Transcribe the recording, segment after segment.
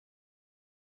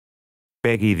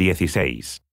Peggy 16.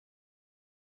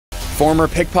 Former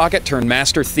pickpocket turned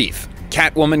master thief,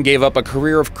 Catwoman gave up a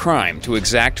career of crime to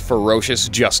exact ferocious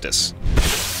justice.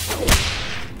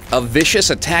 A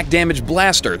vicious attack damage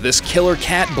blaster, this killer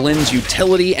cat blends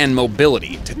utility and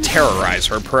mobility to terrorize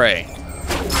her prey.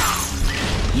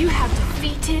 You have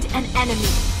defeated an enemy.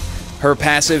 Her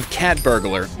passive Cat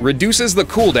Burglar reduces the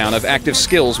cooldown of active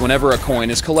skills whenever a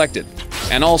coin is collected,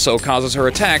 and also causes her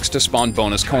attacks to spawn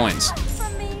bonus coins.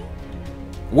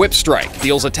 Whip Strike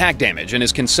deals attack damage and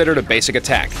is considered a basic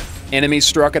attack. Enemies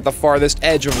struck at the farthest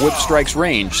edge of Whip Strike's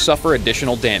range suffer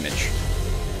additional damage.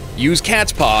 Use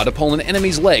Cat's Paw to pull an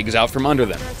enemy's legs out from under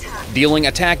them, dealing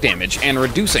attack damage and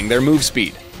reducing their move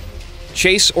speed.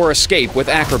 Chase or Escape with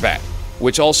Acrobat,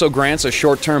 which also grants a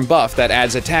short-term buff that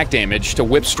adds attack damage to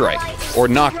Whip Strike, or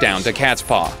knockdown to Cat's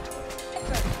Paw.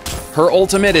 Her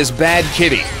ultimate is Bad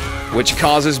Kitty, which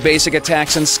causes basic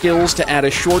attacks and skills to add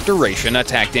a short-duration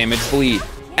attack damage bleed.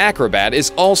 Acrobat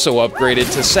is also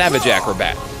upgraded to Savage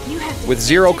Acrobat, with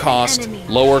zero cost,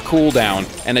 lower cooldown,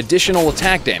 and additional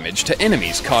attack damage to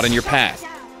enemies caught in your path.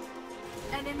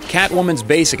 Catwoman's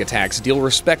basic attacks deal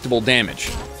respectable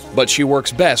damage, but she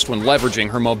works best when leveraging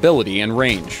her mobility and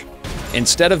range.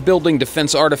 Instead of building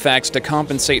defense artifacts to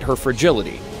compensate her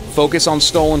fragility, focus on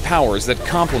stolen powers that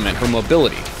complement her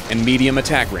mobility and medium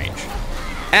attack range.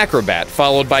 Acrobat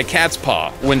followed by Cat's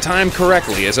Paw, when timed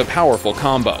correctly, is a powerful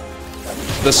combo.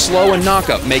 The slow and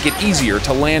knockup make it easier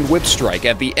to land Whip Strike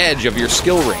at the edge of your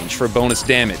skill range for bonus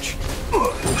damage.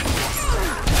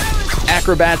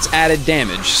 Acrobat's added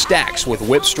damage stacks with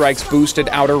Whip Strike's boosted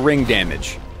outer ring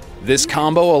damage. This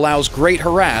combo allows great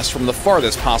harass from the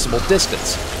farthest possible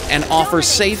distance and offers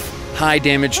safe,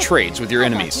 high-damage trades with your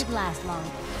enemies.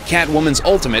 Catwoman's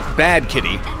ultimate, Bad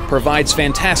Kitty, provides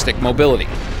fantastic mobility.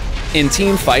 In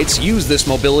team fights, use this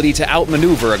mobility to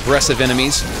outmaneuver aggressive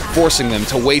enemies, forcing them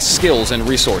to waste skills and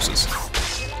resources.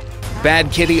 Bad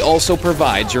Kitty also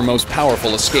provides your most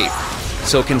powerful escape,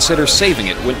 so consider saving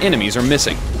it when enemies are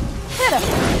missing.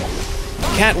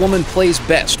 Catwoman plays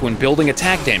best when building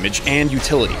attack damage and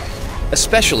utility,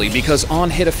 especially because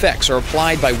on-hit effects are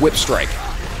applied by Whip Strike.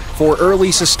 For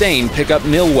early sustain, pick up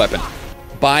Nil Weapon.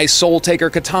 Buy Soul Taker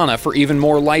Katana for even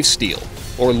more lifesteal,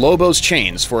 or Lobo's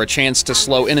Chains for a chance to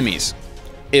slow enemies.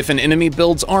 If an enemy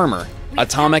builds armor,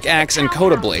 Atomic Axe and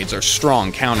Coda Blades are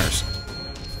strong counters.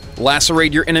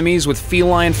 Lacerate your enemies with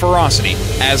feline ferocity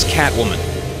as Catwoman.